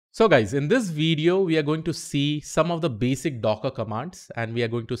So guys, in this video, we are going to see some of the basic Docker commands, and we are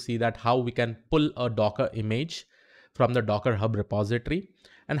going to see that how we can pull a Docker image from the Docker Hub repository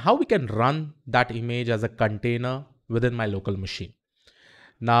and how we can run that image as a container within my local machine.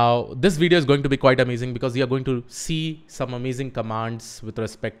 Now, this video is going to be quite amazing because you are going to see some amazing commands with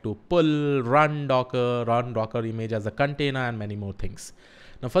respect to pull, run Docker image as a container, and many more things.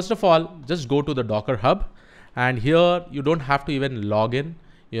 Now, first of all, just go to the Docker Hub, and here you don't have to even log in.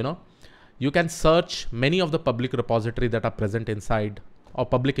 You can search many of the public repository that are present inside, or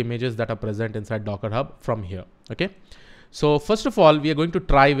public images that are present inside Docker Hub from here. Okay. So first of all, we are going to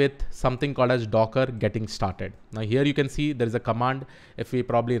try with something called as Docker getting started. Now here you can see there is a command. If we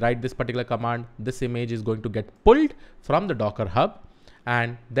probably write this particular command, this image is going to get pulled from the Docker Hub,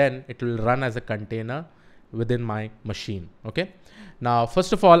 and then it will run as a container within my machine. Okay. Now,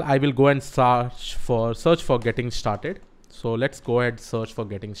 first of all, I will go and search for getting started. So let's go ahead, search for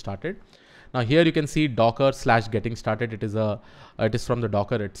getting started. Now here you can see Docker/getting started. It is from the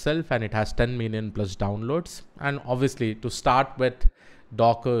Docker itself, and it has 10 million plus downloads. And obviously, to start with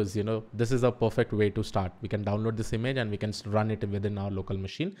Dockers, this is a perfect way to start. We can download this image and we can run it within our local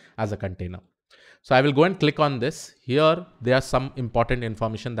machine as a container. So I will go and click on this. Here, there are some important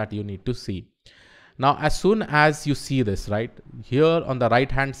information that you need to see. Now, as soon as you see this, right here on the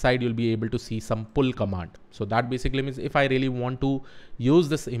right hand side, you'll be able to see some pull command. So that basically means if I really want to use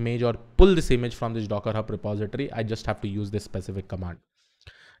this image or pull this image from this Docker Hub repository, I just have to use this specific command.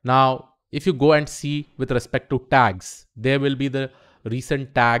 Now, if you go and see with respect to tags, there will be the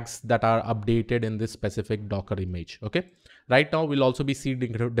recent tags that are updated in this specific Docker image. Okay. Right now, we'll also be seeing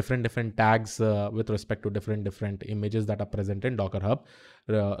different tags with respect to different images that are present in Docker Hub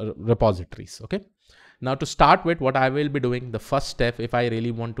repositories. Okay. Now to start with, what I will be doing, the first step, if I really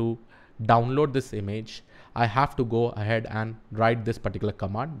want to download this image, I have to go ahead and write this particular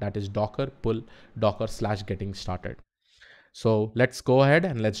command, that is docker pull docker/getting started. So let's go ahead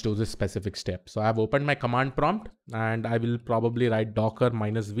and let's do this specific step. So I've opened my command prompt, and I will probably write docker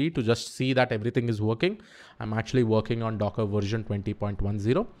 -v to just see that everything is working. I'm actually working on Docker version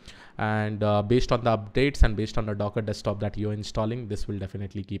 20.10, and based on the updates and based on the Docker desktop that you're installing, this will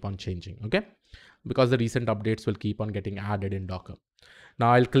definitely keep on changing. Okay. Because the recent updates will keep on getting added in Docker.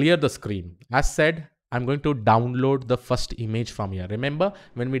 Now I'll clear the screen. As said, I'm going to download the first image from here. Remember,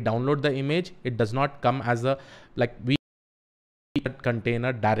 when we download the image, it does not come as a, we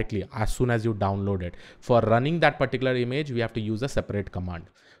container directly as soon as you download it. For running that particular image, we have to use a separate command.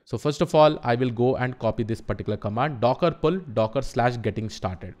 So first of all, I will go and copy this particular command, docker pull docker/getting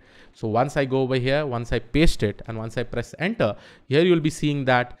started. So once I go over here, once I paste it, and once I press enter, here you'll be seeing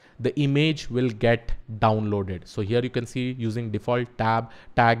that the image will get downloaded. So here you can see using default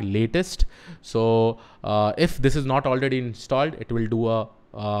tag latest. So if this is not already installed, it will do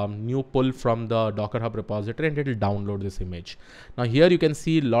a new pull from the Docker Hub repository, and it will download this image. Now here you can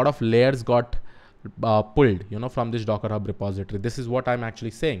see a lot of layers got pulled, from this Docker Hub repository. This is what I'm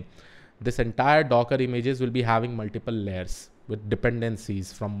actually saying. This entire Docker images will be having multiple layers with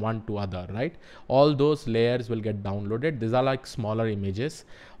dependencies from one to other, right? All those layers will get downloaded. These are like smaller images,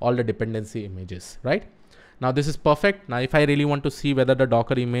 all the dependency images, right? Now this is perfect. Now if I really want to see whether the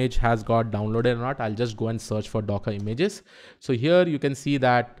Docker image has got downloaded or not, I'll just go and search for Docker images. So here you can see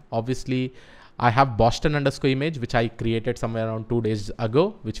that obviously I have Boston_image, which I created somewhere around 2 days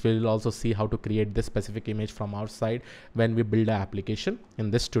ago, which we'll also see how to create this specific image from our side when we build an application. In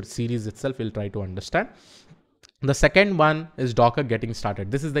this series itself, we'll try to understand. The second one is Docker getting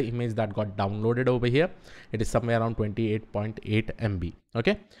started. This is the image that got downloaded over here. It is somewhere around 28.8 MB.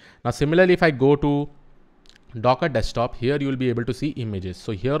 Okay. Now similarly, if I go to Docker desktop, here you will be able to see images.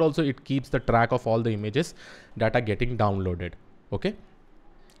 So here also it keeps the track of all the images that are getting downloaded. Okay.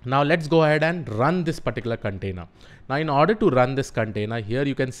 Now let's go ahead and run this particular container. Now in order to run this container, here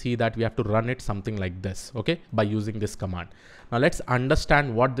you can see that we have to run it something like this, okay, by using this command. Now let's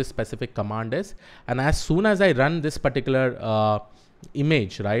understand what this specific command is. And as soon as I run this particular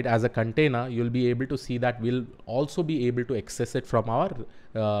image, right, as a container, you'll be able to see that we'll also be able to access it from our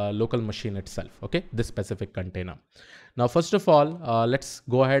local machine itself, okay, this specific container. Now, first of all, let's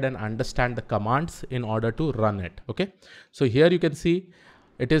go ahead and understand the commands in order to run it, okay. So here you can see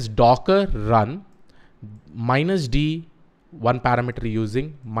it is docker run -d one parameter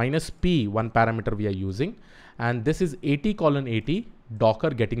using, -p one parameter we are using, and this is 80:80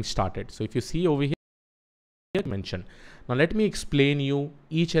 docker getting started. So if you see over here, mention. Now let me explain you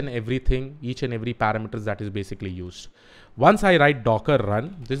each and every parameters that is basically used. Once I write docker run,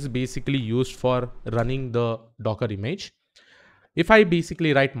 this is basically used for running the Docker image. If I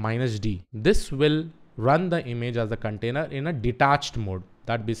basically write -d, this will run the image as a container in a detached mode.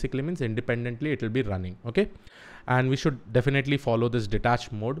 That basically means independently it will be running. Okay. And we should definitely follow this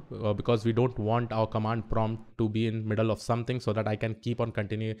detach mode because we don't want our command prompt to be in middle of something, so that I can keep on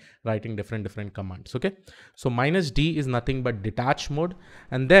continue writing different commands. Okay. So -d is nothing but detach mode.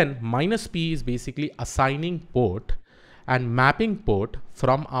 And then -p is basically assigning port and mapping port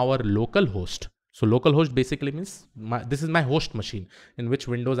from our local host. So local host basically means this is my host machine in which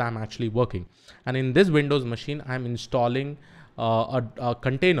Windows I'm actually working. And in this Windows machine, I'm installing a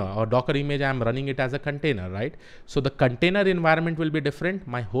container or Docker image. I'm running it as a container, right? So the container environment will be different.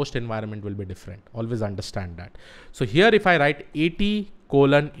 My host environment will be different. Always understand that. So here, if I write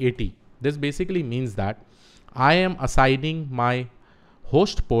 80:80, this basically means that I am assigning my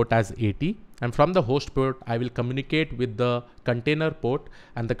host port as 80. And from the host port, I will communicate with the container port,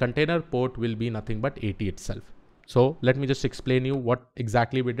 and the container port will be nothing but 80 itself. So let me just explain you what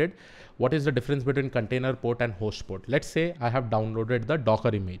exactly we did. What is the difference between container port and host port? Let's say I have downloaded the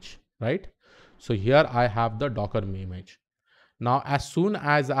Docker image, right? So here I have the Docker image. Now, as soon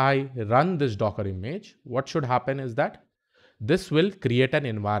as I run this Docker image, what should happen is that this will create an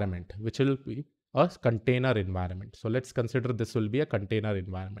environment, which will be a container environment. So let's consider this will be a container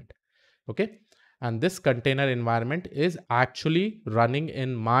environment. Okay. And this container environment is actually running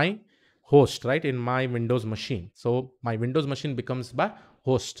in my host, right? In my Windows machine. So my Windows machine becomes my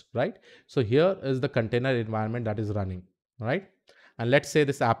host, right? So here is the container environment that is running, right? And let's say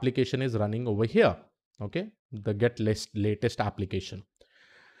this application is running over here. Okay. The latest application.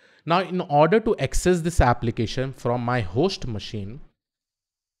 Now, in order to access this application from my host machine,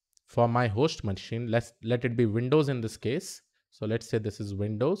 let it be Windows in this case. So let's say this is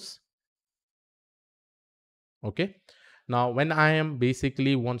Windows. Okay. Now, when I am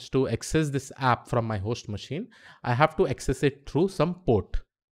basically wants to access this app from my host machine, I have to access it through some port.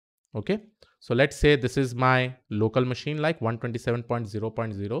 Okay. So let's say this is my local machine, like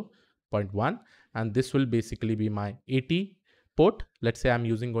 127.0.0.1, and this will basically be my 80 port. Let's say I'm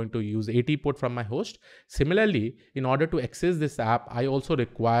going to use 80 port from my host. Similarly, in order to access this app, I also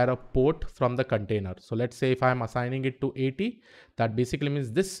require a port from the container. So let's say if I'm assigning it to 80, that basically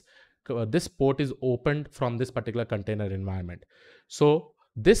means this port is opened from this particular container environment. So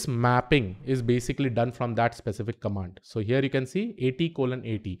this mapping is basically done from that specific command. So here you can see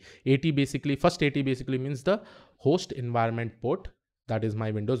 80:80. 80 basically, first 80 basically means the host environment port. That is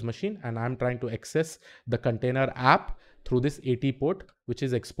my Windows machine. And I'm trying to access the container app through this 80 port, which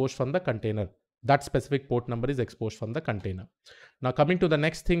is exposed from the container. That specific port number is exposed from the container. Now coming to the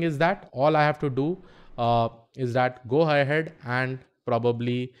next thing is that all I have to do is that go ahead and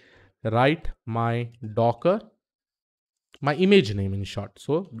probably write my Docker, my image name in short.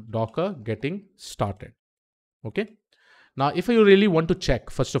 So Docker getting started. Okay. Now, if you really want to check,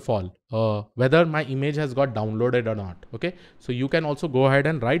 first of all, whether my image has got downloaded or not. Okay. So you can also go ahead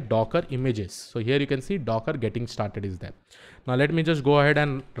and write Docker images. So here you can see Docker getting started is there. Now let me just go ahead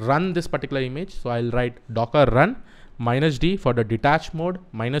and run this particular image. So I'll write Docker run -d for the detach mode,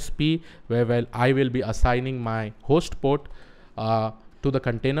 -p where I will be assigning my host port to the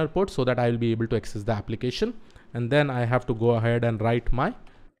container port, so that I will be able to access the application. And then I have to go ahead and write my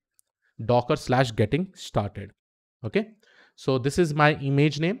Docker/getting started. Okay. So this is my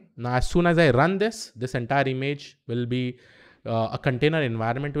image name. Now, as soon as I run this entire image will be a container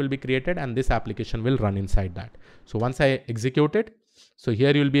environment will be created, and this application will run inside that. So once I execute it, so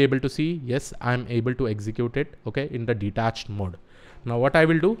here you'll be able to see, yes, I'm able to execute it. Okay. In the detached mode. Now what I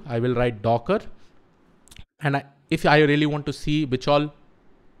will do, I will write Docker, and if I really want to see which all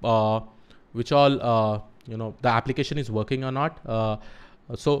the application is working or not,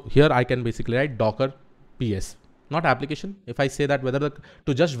 so here I can basically write Docker PS, not application. If I say that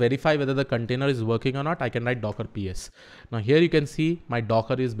to just verify whether the container is working or not, I can write Docker PS. Now here you can see my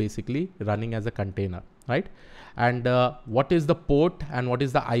Docker is basically running as a container, right? And what is the port and what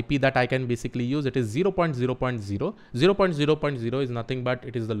is the IP that I can basically use? It is 0.0.0. 0.0.0 is nothing but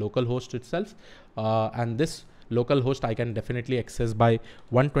it is the local host itself, and this local host I can definitely access by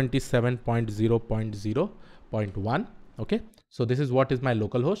 127.0.0.1. Okay. So this is what is my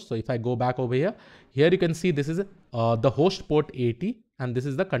local host. So if I go back over here you can see this is the host port 80 and this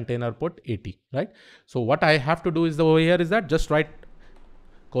is the container port 80, right? So what I have to do is over here is that just write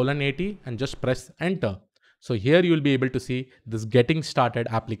 :80 and just press enter. So here you will be able to see this getting started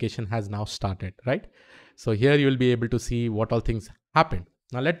application has now started, right? So here you will be able to see what all things happened.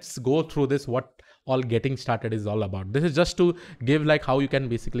 Now let's go through this, what all getting started is all about. This is just to give like how you can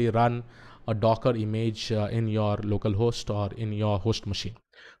basically run a Docker image in your local host or in your host machine.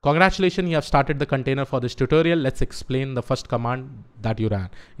 Congratulations, you have started the container for this tutorial. Let's explain the first command that you ran.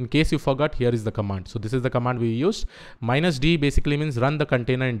 In case you forgot, here is the command. So this is the command we used. -d basically means run the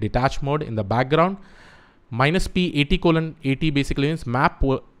container in detached mode in the background. -p 80:80 basically means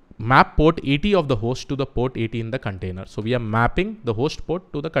map port 80 of the host to the port 80 in the container. So we are mapping the host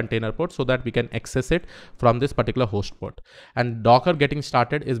port to the container port so that we can access it from this particular host port. And Docker getting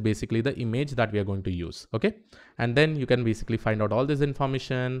started is basically the image that we are going to use. Okay. And then you can basically find out all this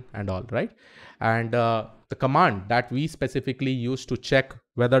information and all, right? And the command that we specifically use to check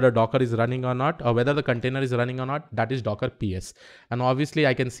whether the Docker is running or not, or whether the container is running or not, that is Docker ps. And obviously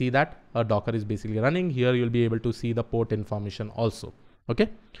I can see that a Docker is basically running. Here you'll be able to see the port information also. Okay.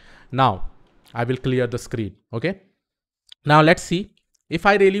 Now I will clear the screen. Okay. Now let's see if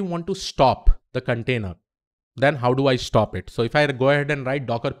I really want to stop the container, then how do I stop it? So if I go ahead and write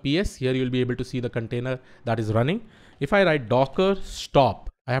Docker ps, here you'll be able to see the container that is running. If I write Docker stop,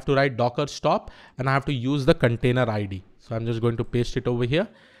 I have to write Docker stop and I have to use the container ID. So I'm just going to paste it over here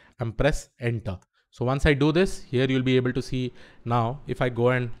and press enter. So once I do this, here you'll be able to see now, if I go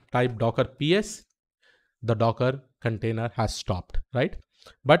and type Docker ps, the Docker container has stopped, right?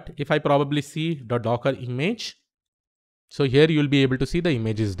 But if I probably see the Docker image, so here you'll be able to see the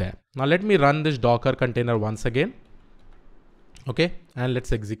image is there. Now let me run this Docker container once again. Okay, and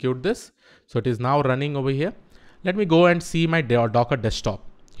let's execute this. So it is now running over here. Let me go and see my Docker desktop.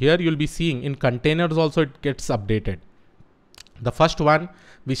 Here you'll be seeing in containers also it gets updated. The first one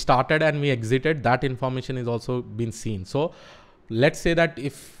we started and we exited, that information is also been seen. So let's say that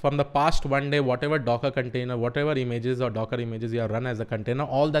if from the past one day, whatever Docker container, whatever images or Docker images you have run as a container,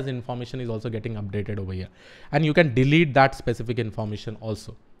 all that information is also getting updated over here. And you can delete that specific information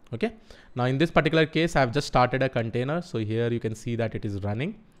also. Okay. Now in this particular case, I've just started a container. So here you can see that it is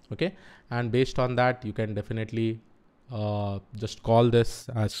running. Okay. And based on that, you can definitely just call this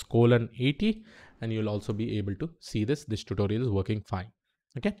as :80 and you'll also be able to see this. This tutorial is working fine.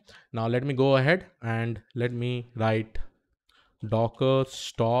 Okay. Now let me go ahead and let me write Docker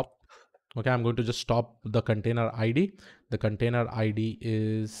stop. Okay, I'm going to just stop the container ID. The container ID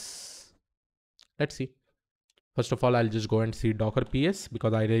is, let's see. First of all, I'll just go and see Docker ps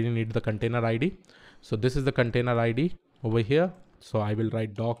because I really need the container ID. So this is the container ID over here. So I will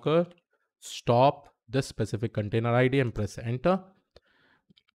write Docker stop this specific container ID and press enter.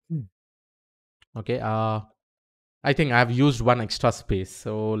 Okay, I think I've used one extra space.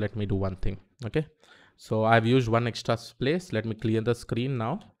 So let me do one thing. Okay. So I've used one extra space. Let me clear the screen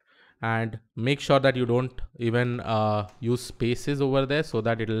now and make sure that you don't even use spaces over there so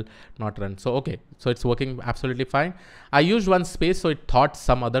that it'll not run. So, okay. So it's working absolutely fine. I used one space, so it thought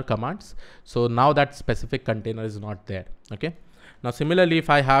some other commands. So now that specific container is not there. Okay. Now, similarly,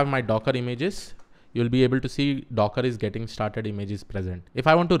 if I have my Docker images, you'll be able to see Docker is getting started, image is present. If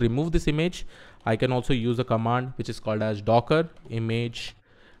I want to remove this image, I can also use a command which is called as Docker image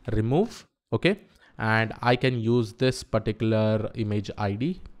remove. Okay. And I can use this particular image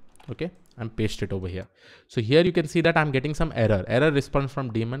ID, okay, and paste it over here. So here you can see that I'm getting some error response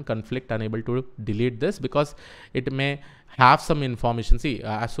from daemon conflict, unable to delete this because it may have some information. See,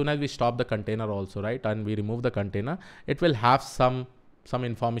 as soon as we stop the container also, right, and we remove the container, it will have some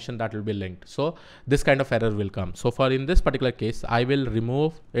information that will be linked. So this kind of error will come. So for in this particular case, I will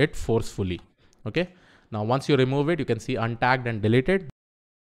remove it forcefully. Okay. Now, once you remove it, you can see untagged and deleted.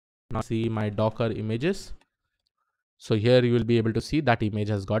 Now see my Docker images. So here you will be able to see that image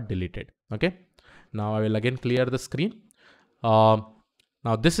has got deleted. Okay. Now I will again clear the screen.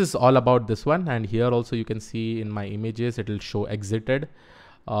 Now this is all about this one. And here also you can see in my images, it will show exited.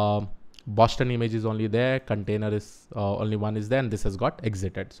 Boston image is only there. Container is only one is there, and this has got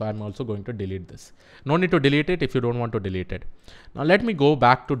exited. So I'm also going to delete this. No need to delete it if you don't want to delete it. Now let me go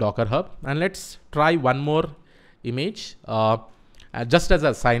back to Docker Hub and let's try one more image. Just as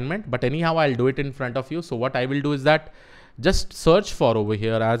an assignment, but anyhow, I'll do it in front of you. So what I will do is that just search for over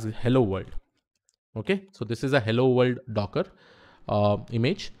here as hello world. Okay. So this is a hello world Docker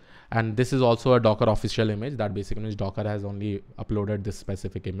image. And this is also a Docker official image. That basically means Docker has only uploaded this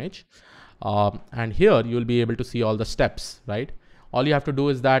specific image. And here you'll be able to see all the steps, right? All you have to do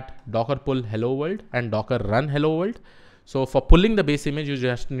is that Docker pull hello world and Docker run hello world. So for pulling the base image, you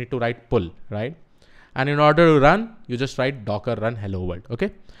just need to write pull, right? And in order to run, you just write Docker run hello world.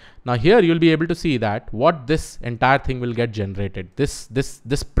 Okay. Now here you'll be able to see that what this entire thing will get generated. This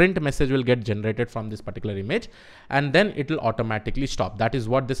print message will get generated from this particular image, and then it will automatically stop. That is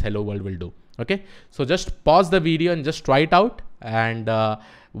what this hello world will do. Okay. So just pause the video and just try it out. And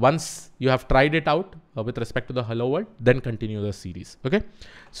once you have tried it out with respect to the hello world, then continue the series. Okay.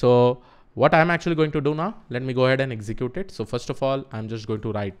 So what I'm actually going to do now, let me go ahead and execute it. So first of all, I'm just going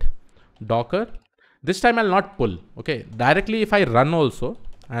to write Docker. This time I'll not pull. Okay, directly if I run also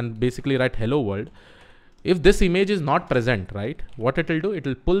and basically write hello world, if this image is not present, right, what it will do, it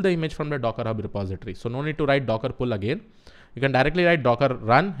will pull the image from the Docker Hub repository. So no need to write Docker pull again. You can directly write Docker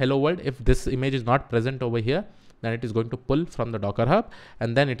run hello world. If this image is not present over here, then it is going to pull from the Docker Hub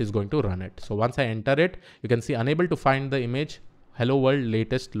and then it is going to run it. So once I enter it, you can see unable to find the image hello world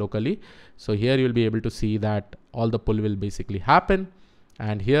latest locally. So here you will be able to see that all the pull will basically happen.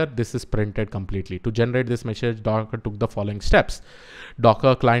 And here this is printed completely. To generate this message, Docker took the following steps.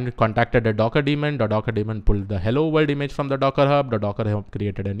 Docker client contacted a Docker daemon. The Docker daemon pulled the hello world image from the Docker Hub. The Docker Hub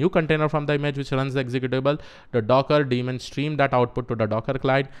created a new container from the image which runs the executable. The Docker daemon streamed that output to the Docker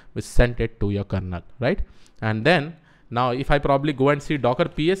client, which sent it to your kernel, right? And then now if I probably go and see Docker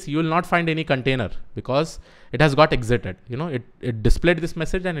PS, you will not find any container because it has got exited. You know, it displayed this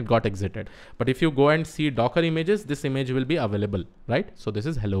message and it got exited. But if you go and see Docker images, this image will be available, right? So this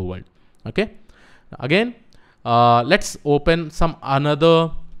is hello world. Okay. Again, let's open some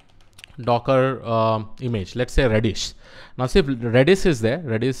another Docker image. Let's say Redis. Now see if Redis is there.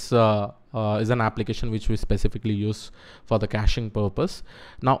 Redis is an application which we specifically use for the caching purpose.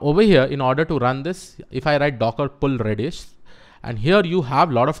 Now over here, in order to run this, if I write Docker pull Redis, and here you have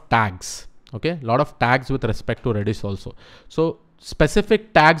a lot of tags. Okay, a lot of tags with respect to Redis also. So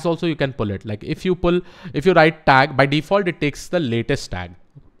specific tags also you can pull it. Like if you write tag, by default it takes the latest tag.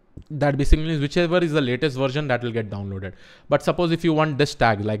 That basically means whichever is the latest version that will get downloaded. But suppose if you want this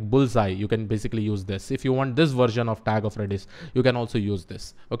tag like bullseye, you can basically use this. If you want this version of tag of Redis, you can also use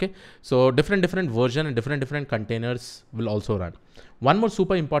this. Okay, so different version and different containers will also run. One more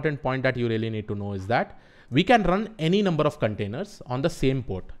super important point that you really need to know is that we can run any number of containers on the same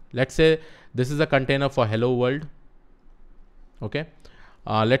port. Let's say this is a container for hello world. Okay,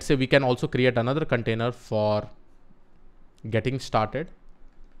 let's say we can also create another container for getting started.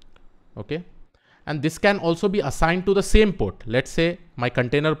 Okay, and this can also be assigned to the same port. Let's say my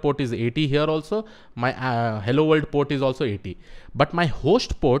container port is 80 here also, my hello world port is also 80, but my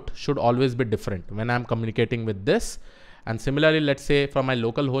host port should always be different when I'm communicating with this. And similarly, let's say from my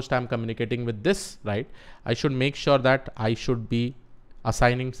local host I'm communicating with this, right? I should make sure that I should be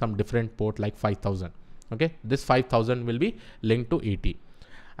assigning some different port like 5000. Okay, this 5000 will be linked to 80.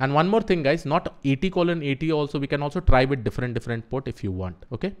 And one more thing guys, not 80:80 also, we can also try with different port if you want.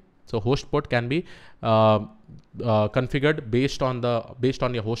 Okay, so host port can be configured based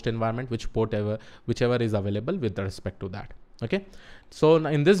on your host environment, whichever is available with respect to that. Okay, so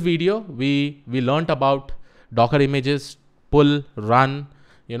in this video we learned about Docker images, pull, run,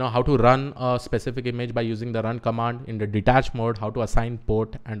 you know, how to run a specific image by using the run command in the detach mode, how to assign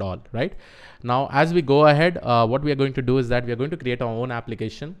port and all, right? Now as we go ahead, what we are going to do is that we are going to create our own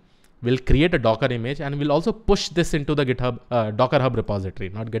application. We'll create a Docker image and we'll also push this into the GitHub Docker Hub repository,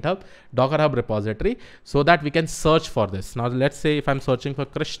 not GitHub, Docker Hub repository, so that we can search for this. Now let's say if I'm searching for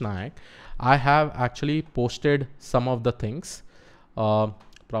Krishna, I have actually posted some of the things.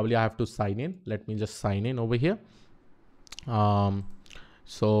 Probably I have to sign in. Let me just sign in over here.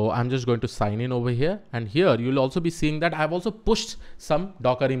 So I'm just going to sign in over here, and here you'll also be seeing that I've also pushed some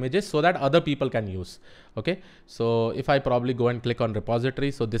Docker images so that other people can use. Okay, so if I probably go and click on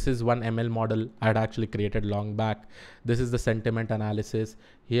repository, so this is one ML model I had actually created long back. This is the sentiment analysis.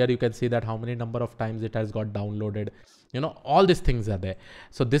 Here you can see that how many number of times it has got downloaded. You know, all these things are there.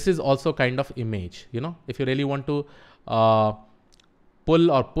 So this is also kind of image. You know, if you really want to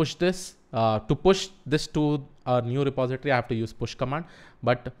pull or push this, to push this to a new repository, I have to use push command.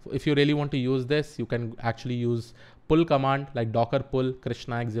 But if you really want to use this, you can actually use pull command like docker pull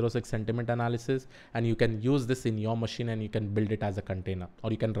Krishna x06 sentiment analysis, and you can use this in your machine and you can build it as a container, or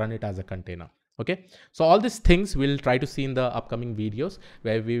you can run it as a container. Okay, so all these things we'll try to see in the upcoming videos,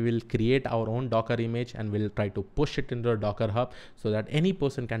 where we will create our own Docker image and we'll try to push it into a Docker Hub so that any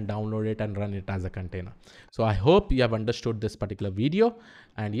person can download it and run it as a container. So I hope you have understood this particular video,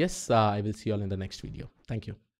 and yes, I will see you all in the next video. Thank you.